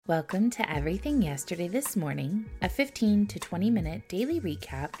Welcome to Everything Yesterday This Morning, a 15 to 20 minute daily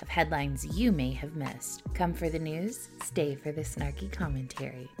recap of headlines you may have missed. Come for the news, stay for the snarky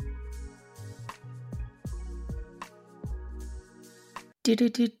commentary. Good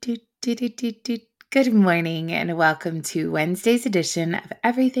morning and welcome to Wednesday's edition of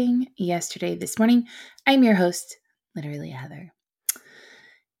Everything Yesterday This Morning. I'm your host, literally Heather.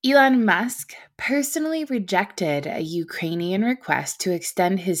 Elon Musk personally rejected a Ukrainian request to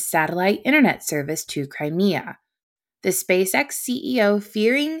extend his satellite internet service to Crimea, the SpaceX CEO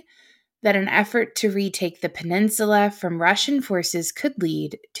fearing that an effort to retake the peninsula from Russian forces could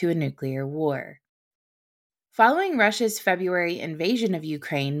lead to a nuclear war. Following Russia's February invasion of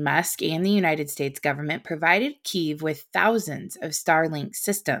Ukraine, Musk and the United States government provided Kyiv with thousands of Starlink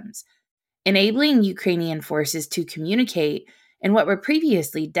systems, enabling Ukrainian forces to communicate in what were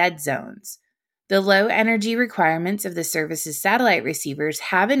previously dead zones. The low energy requirements of the service's satellite receivers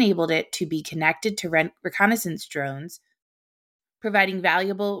have enabled it to be connected to reconnaissance drones, providing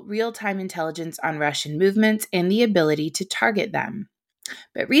valuable real-time intelligence on Russian movements and the ability to target them.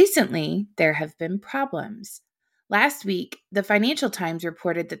 But recently, there have been problems. Last week, the Financial Times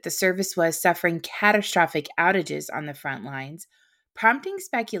reported that the service was suffering catastrophic outages on the front lines, prompting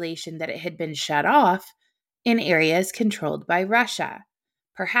speculation that it had been shut off in areas controlled by Russia,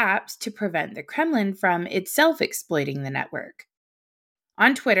 perhaps to prevent the Kremlin from itself exploiting the network.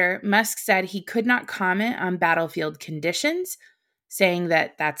 On Twitter, Musk said he could not comment on battlefield conditions, saying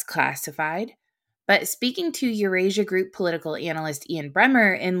that that's classified. But speaking to Eurasia Group political analyst Ian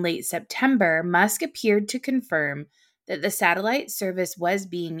Bremmer in late September, Musk appeared to confirm that the satellite service was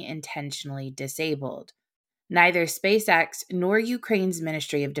being intentionally disabled. Neither SpaceX nor Ukraine's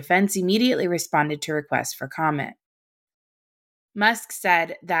Ministry of Defense immediately responded to requests for comment. Musk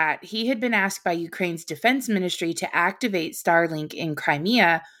said that he had been asked by Ukraine's defense ministry to activate Starlink in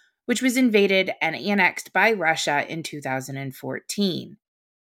Crimea, which was invaded and annexed by Russia in 2014.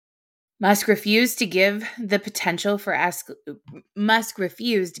 Musk refused given the potential for escalation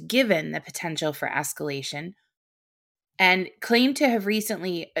and claimed to have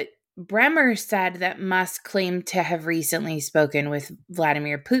recently Bremmer said that Musk claimed to have recently spoken with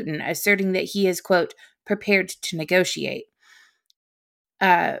Vladimir Putin, asserting that he is, quote, prepared to negotiate.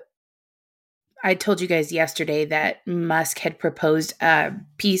 I told you guys yesterday that Musk had proposed a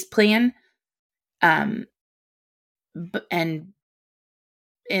peace plan. And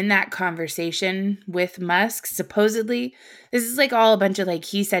in that conversation with Musk, supposedly, this is like all a bunch of like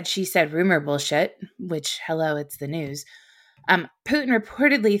he said, she said rumor bullshit, which, hello, it's the news. Putin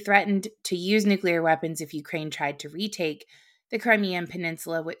reportedly threatened to use nuclear weapons if Ukraine tried to retake the Crimean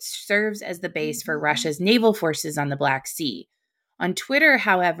Peninsula, which serves as the base for Russia's naval forces on the Black Sea. On Twitter,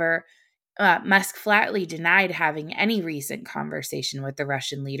 however, Musk flatly denied having any recent conversation with the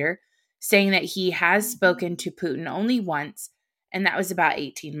Russian leader, saying that he has spoken to Putin only once, and that was about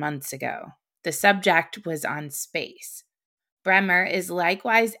 18 months ago. The subject was on space. Bremmer is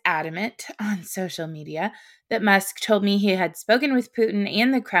likewise adamant on social media that Musk told me he had spoken with Putin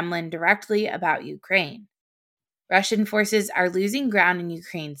and the Kremlin directly about Ukraine. Russian forces are losing ground in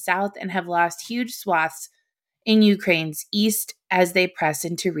Ukraine's south and have lost huge swaths in Ukraine's east as they press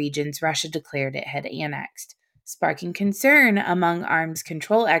into regions Russia declared it had annexed, sparking concern among arms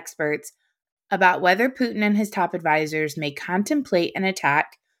control experts about whether Putin and his top advisors may contemplate an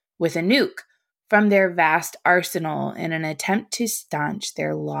attack with a nuke from their vast arsenal in an attempt to staunch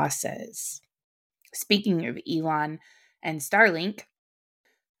their losses. Speaking of Elon and Starlink,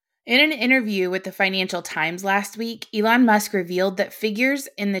 in an interview with the Financial Times last week, Elon Musk revealed that figures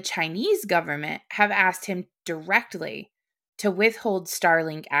in the Chinese government have asked him directly to withhold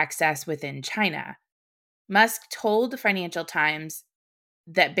Starlink access within China. Musk told the Financial Times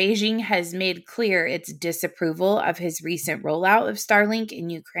that Beijing has made clear its disapproval of his recent rollout of Starlink in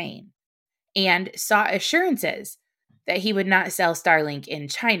Ukraine, and sought assurances that he would not sell Starlink in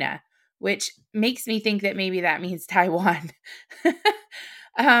China, which makes me think that maybe that means Taiwan.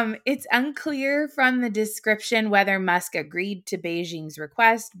 It's unclear from the description whether Musk agreed to Beijing's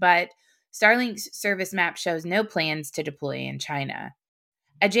request, but Starlink's service map shows no plans to deploy in China.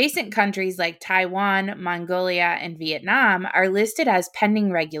 Adjacent countries like Taiwan, Mongolia, and Vietnam are listed as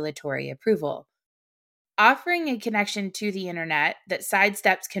pending regulatory approval. Offering a connection to the internet that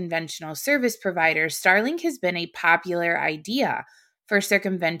sidesteps conventional service providers, Starlink has been a popular idea for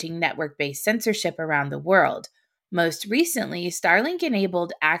circumventing network-based censorship around the world. Most recently, Starlink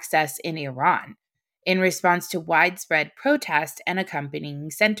enabled access in Iran in response to widespread protest and accompanying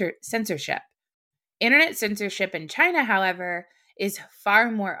censorship. Internet censorship in China, however, is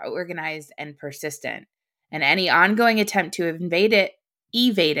far more organized and persistent, and any ongoing attempt to invade it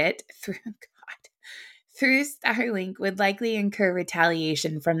evade it through Starlink would likely incur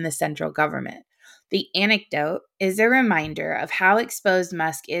retaliation from the central government. The anecdote is a reminder of how exposed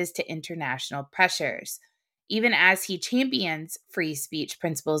Musk is to international pressures, even as he champions free speech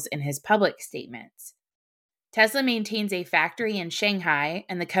principles in his public statements. Tesla maintains a factory in Shanghai,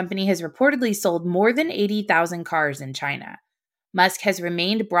 and the company has reportedly sold more than 80,000 cars in China. Musk has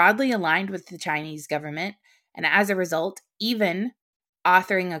remained broadly aligned with the Chinese government, and as a result, even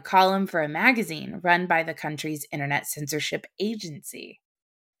authoring a column for a magazine run by the country's internet censorship agency.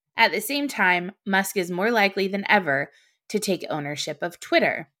 At the same time, Musk is more likely than ever to take ownership of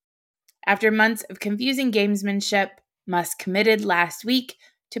Twitter. After months of confusing gamesmanship, Musk committed last week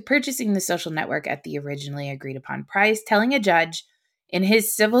to purchasing the social network at the originally agreed upon price, telling a judge in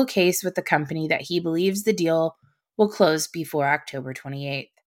his civil case with the company that he believes the deal will close before October 28th.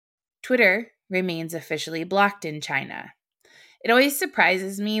 Twitter remains officially blocked in China. It always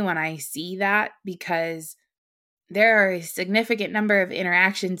surprises me when I see that because there are a significant number of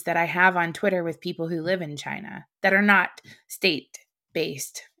interactions that I have on Twitter with people who live in China that are not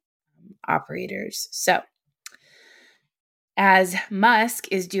state-based operators. So, as Musk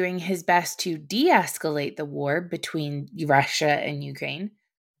is doing his best to de-escalate the war between Russia and Ukraine,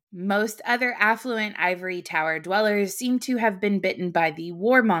 most other affluent ivory tower dwellers seem to have been bitten by the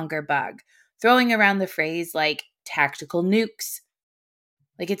warmonger bug, throwing around the phrase like tactical nukes,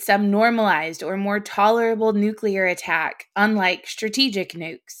 like it's some normalized or more tolerable nuclear attack, unlike strategic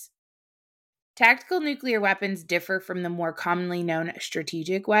nukes. Tactical nuclear weapons differ from the more commonly known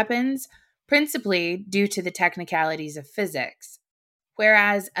strategic weapons, principally due to the technicalities of physics.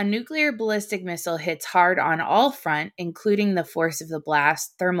 Whereas a nuclear ballistic missile hits hard on all front, including the force of the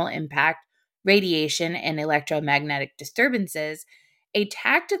blast, thermal impact, radiation, and electromagnetic disturbances, a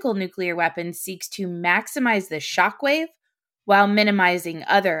tactical nuclear weapon seeks to maximize the shockwave while minimizing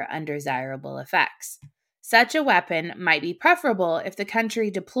other undesirable effects. Such a weapon might be preferable if the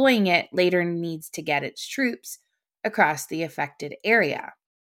country deploying it later needs to get its troops across the affected area.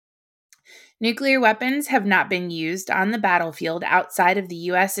 Nuclear weapons have not been used on the battlefield outside of the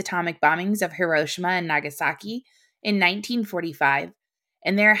U.S. atomic bombings of Hiroshima and Nagasaki in 1945,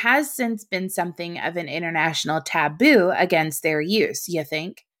 and there has since been something of an international taboo against their use, you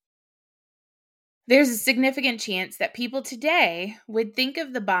think? There's a significant chance that people today would think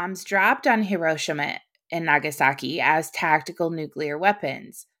of the bombs dropped on Hiroshima and Nagasaki as tactical nuclear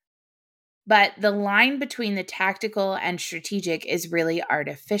weapons. But the line between the tactical and strategic is really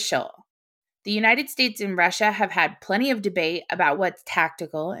artificial. The United States and Russia have had plenty of debate about what's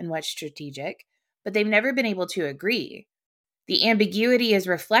tactical and what's strategic, but they've never been able to agree. The ambiguity is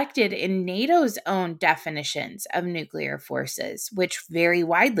reflected in NATO's own definitions of nuclear forces, which vary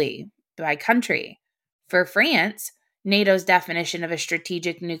widely by country. For France, NATO's definition of a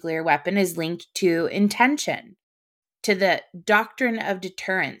strategic nuclear weapon is linked to intention, to the doctrine of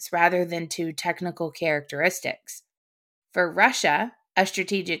deterrence rather than to technical characteristics. For Russia, a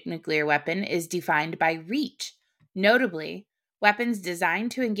strategic nuclear weapon is defined by reach, notably, weapons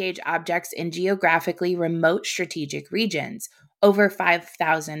designed to engage objects in geographically remote strategic regions, over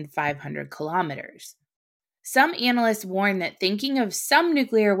 5,500 kilometers. Some analysts warn that thinking of some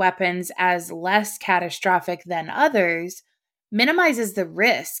nuclear weapons as less catastrophic than others minimizes the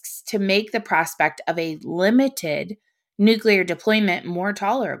risks to make the prospect of a limited nuclear deployment more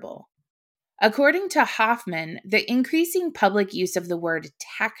tolerable. According to Hoffman, the increasing public use of the word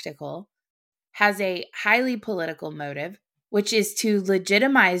tactical has a highly political motive, which is to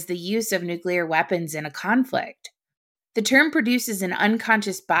legitimize the use of nuclear weapons in a conflict. The term produces an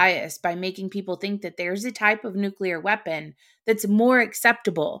unconscious bias by making people think that there's a type of nuclear weapon that's more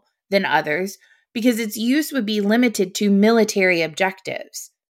acceptable than others because its use would be limited to military objectives.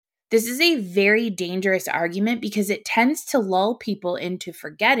 This is a very dangerous argument because it tends to lull people into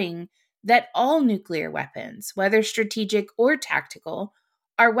forgetting that all nuclear weapons, whether strategic or tactical,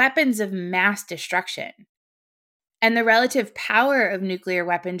 are weapons of mass destruction. And the relative power of nuclear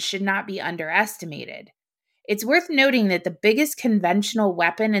weapons should not be underestimated. It's worth noting that the biggest conventional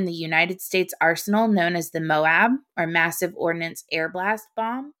weapon in the United States arsenal, known as the MOAB, or Massive Ordnance Air Blast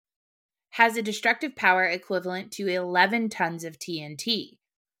Bomb, has a destructive power equivalent to 11 tons of TNT,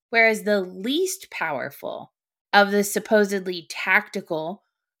 whereas the least powerful of the supposedly tactical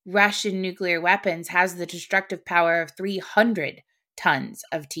Russian nuclear weapons has the destructive power of 300 tons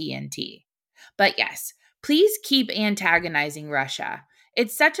of TNT. But yes, please keep antagonizing Russia.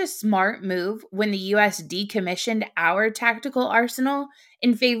 It's such a smart move when the US decommissioned our tactical arsenal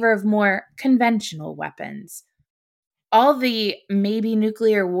in favor of more conventional weapons. All the maybe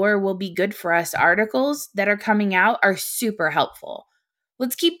nuclear war will be good for us articles that are coming out are super helpful.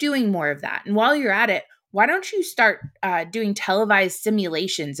 Let's keep doing more of that. And while you're at it, why don't you start doing televised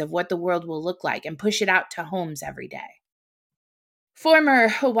simulations of what the world will look like and push it out to homes every day? Former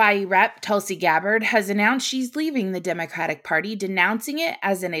Hawaii Rep. Tulsi Gabbard has announced she's leaving the Democratic Party, denouncing it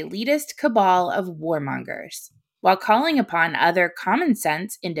as an elitist cabal of warmongers, while calling upon other common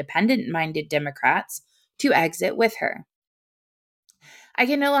sense, independent-minded Democrats to exit with her. I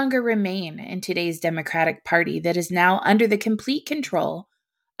can no longer remain in today's Democratic Party that is now under the complete control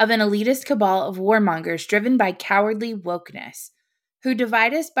of an elitist cabal of warmongers driven by cowardly wokeness, who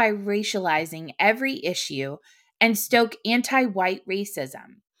divide us by racializing every issue and stoke anti-white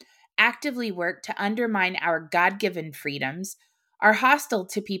racism, actively work to undermine our God-given freedoms, are hostile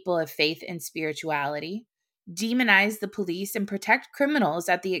to people of faith and spirituality, demonize the police and protect criminals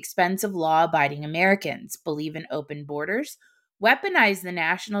at the expense of law-abiding Americans, believe in open borders, weaponize the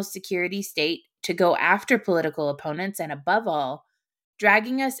national security state to go after political opponents, and above all,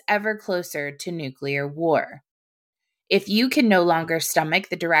 dragging us ever closer to nuclear war. If you can no longer stomach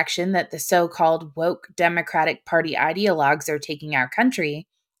the direction that the so-called woke Democratic Party ideologues are taking our country,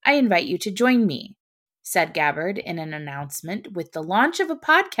 I invite you to join me, said Gabbard in an announcement with the launch of a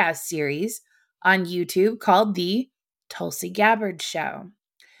podcast series on YouTube called The Tulsi Gabbard Show.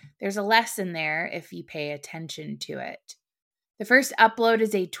 There's a lesson there if you pay attention to it. The first upload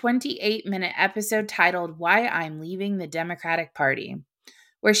is a 28-minute episode titled Why I'm Leaving the Democratic Party,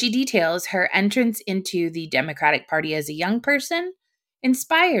 where she details her entrance into the Democratic Party as a young person,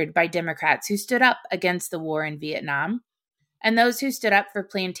 inspired by Democrats who stood up against the war in Vietnam and those who stood up for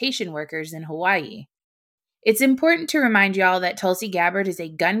plantation workers in Hawaii. It's important to remind y'all that Tulsi Gabbard is a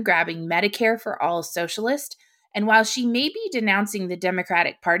gun-grabbing Medicare for all socialist, and while she may be denouncing the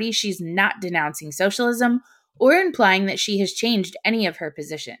Democratic Party, she's not denouncing socialism or implying that she has changed any of her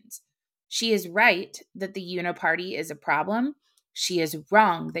positions. She is right that the uniparty is a problem. She is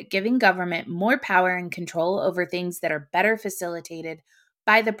wrong that giving government more power and control over things that are better facilitated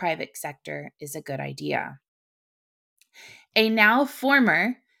by the private sector is a good idea. A now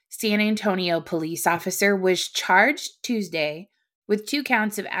former San Antonio police officer was charged Tuesday with 2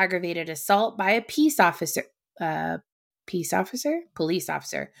 counts of aggravated assault by a police officer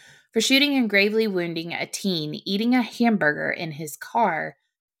for shooting and gravely wounding a teen eating a hamburger in his car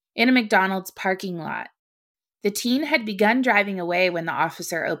in a McDonald's parking lot. The teen had begun driving away when the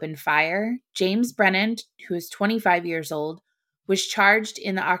officer opened fire. James Brennan, who is 25 years old, was charged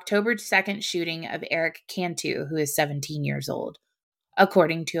in the October 2nd shooting of Eric Cantu, who is 17 years old,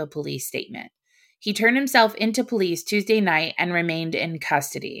 according to a police statement. He turned himself into police Tuesday night and remained in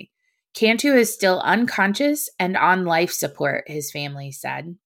custody. Cantu is still unconscious and on life support, his family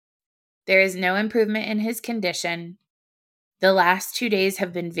said. There is no improvement in his condition. The last 2 days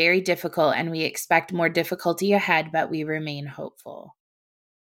have been very difficult, and we expect more difficulty ahead, but we remain hopeful.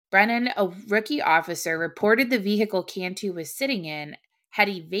 Brennan, a rookie officer, reported the vehicle Cantu was sitting in had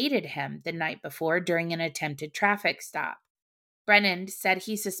evaded him the night before during an attempted traffic stop. Brennan said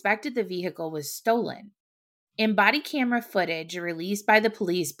he suspected the vehicle was stolen. In body camera footage released by the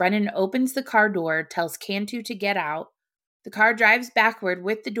police, Brennan opens the car door, tells Cantu to get out. The car drives backward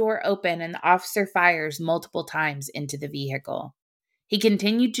with the door open, and the officer fires multiple times into the vehicle. He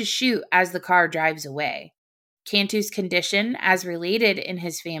continued to shoot as the car drives away. Cantu's condition, as related in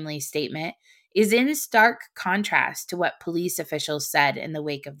his family's statement, is in stark contrast to what police officials said in the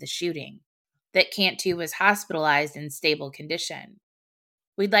wake of the shooting, that Cantu was hospitalized in stable condition.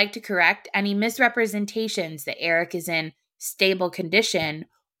 We'd like to correct any misrepresentations that Eric is in stable condition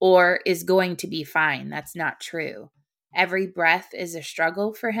or is going to be fine. That's not true. Every breath is a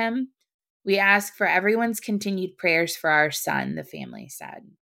struggle for him. We ask for everyone's continued prayers for our son, the family said.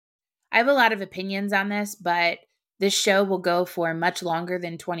 I have a lot of opinions on this, but this show will go for much longer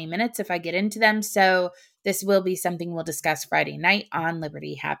than 20 minutes if I get into them, so this will be something we'll discuss Friday night on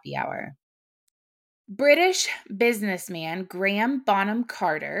Liberty Happy Hour. British businessman Graham Bonham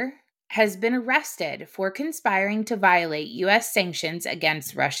Carter has been arrested for conspiring to violate U.S. sanctions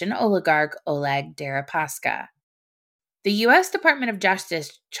against Russian oligarch Oleg Deripaska. The U.S. Department of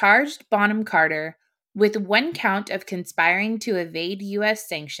Justice charged Bonham Carter with 1 count of conspiring to evade U.S.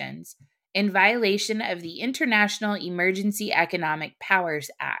 sanctions in violation of the International Emergency Economic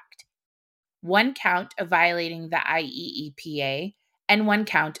Powers Act, 1 count of violating the IEEPA, and 1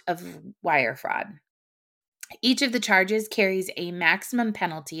 count of wire fraud. Each of the charges carries a maximum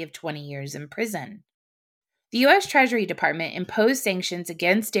penalty of 20 years in prison. The U.S. Treasury Department imposed sanctions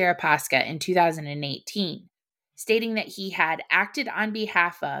against Deripaska in 2018, stating that he had acted on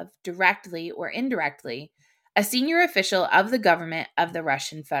behalf of, directly or indirectly, a senior official of the government of the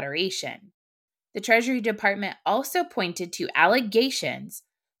Russian Federation. The Treasury Department also pointed to allegations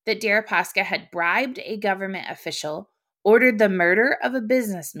that Deripaska had bribed a government official, ordered the murder of a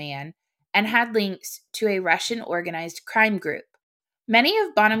businessman, and had links to a Russian organized crime group. Many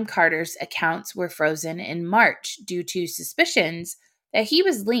of Bonham Carter's accounts were frozen in March due to suspicions that he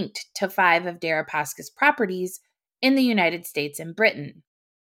was linked to 5 of Deripaska's properties in the United States and Britain.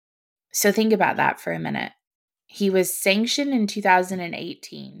 So think about that for a minute. He was sanctioned in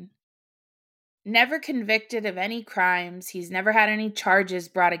 2018. Never convicted of any crimes. He's never had any charges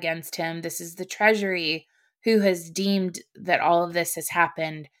brought against him. This is the Treasury who has deemed that all of this has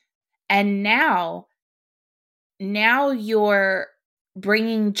happened. And now you're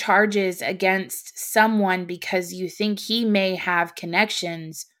bringing charges against someone because you think he may have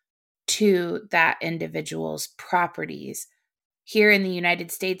connections to that individual's properties here in the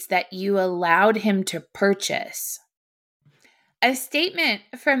United States that you allowed him to purchase. A statement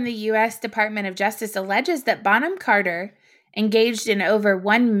from the U.S. Department of Justice alleges that Bonham Carter engaged in over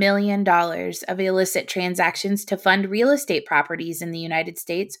 $1 million of illicit transactions to fund real estate properties in the United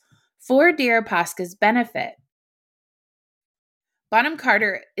States for Deripaska's benefit. Bonham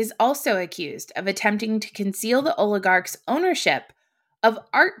Carter is also accused of attempting to conceal the oligarch's ownership of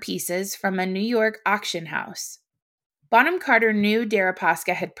art pieces from a New York auction house. Bonham Carter knew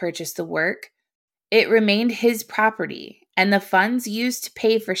Deripaska had purchased the work. It remained his property, and the funds used to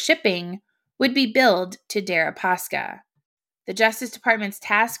pay for shipping would be billed to Deripaska. The Justice Department's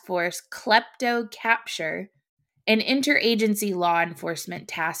task force, Klepto Capture, an interagency law enforcement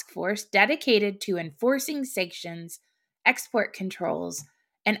task force dedicated to enforcing sanctions, export controls,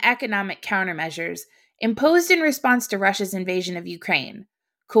 and economic countermeasures imposed in response to Russia's invasion of Ukraine,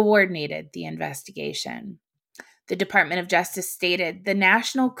 coordinated the investigation. The Department of Justice stated the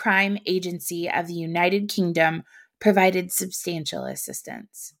National Crime Agency of the United Kingdom provided substantial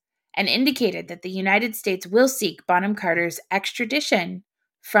assistance and indicated that the United States will seek Bonham Carter's extradition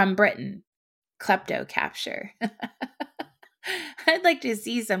from Britain. Klepto capture. I'd like to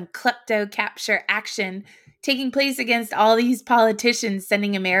see some klepto capture action taking place against all these politicians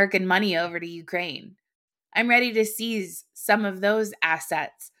sending American money over to Ukraine. I'm ready to seize some of those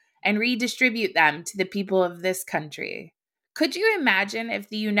assets and redistribute them to the people of this country. Could you imagine if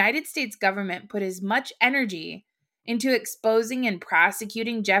the United States government put as much energy into exposing and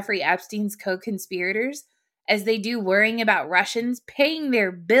prosecuting Jeffrey Epstein's co-conspirators as they do worrying about Russians paying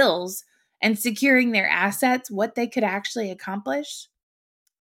their bills and securing their assets, what they could actually accomplish?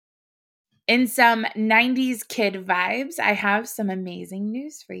 In some 90s kid vibes, I have some amazing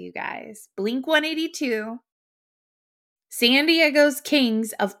news for you guys. Blink-182, San Diego's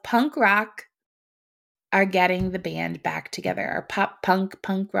kings of punk rock, are getting the band back together, or pop punk,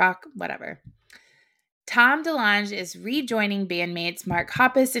 punk rock, whatever. Tom DeLonge is rejoining bandmates Mark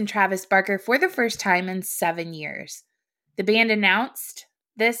Hoppus and Travis Barker for the first time in 7 years. The band announced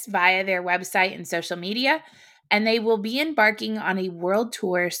this via their website and social media, and they will be embarking on a world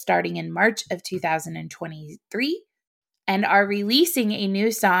tour starting in March of 2023 and are releasing a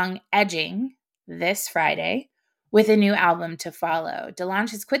new song, Edging, this Friday, with a new album to follow.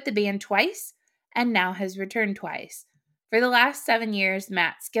 DeLonge has quit the band twice and now has returned twice. For the last 7 years,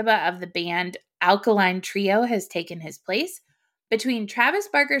 Matt Skiba of the band Alkaline Trio has taken his place. Between Travis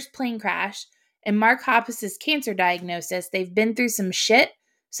Barker's plane crash and Mark Hoppus's cancer diagnosis, they've been through some shit,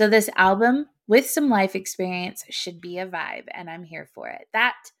 so this album with some life experience should be a vibe, and I'm here for it.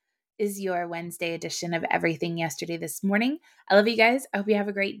 That is your Wednesday edition of Everything Yesterday This Morning. I love you guys. I hope you have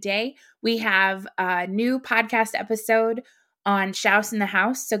a great day. We have a new podcast episode on Shouse in the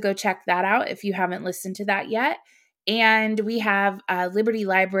House, so go check that out if you haven't listened to that yet. And we have Liberty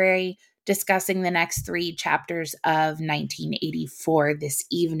Library discussing the next 3 chapters of 1984 this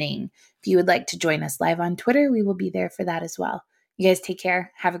evening. If you would like to join us live on Twitter, we will be there for that as well. You guys take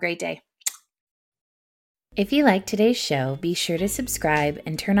care. Have a great day. If you like today's show, be sure to subscribe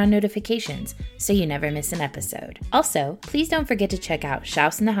and turn on notifications so you never miss an episode. Also, please don't forget to check out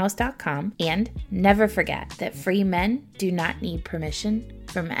shouseinthehouse.com, and never forget that free men do not need permission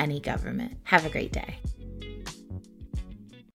from any government. Have a great day.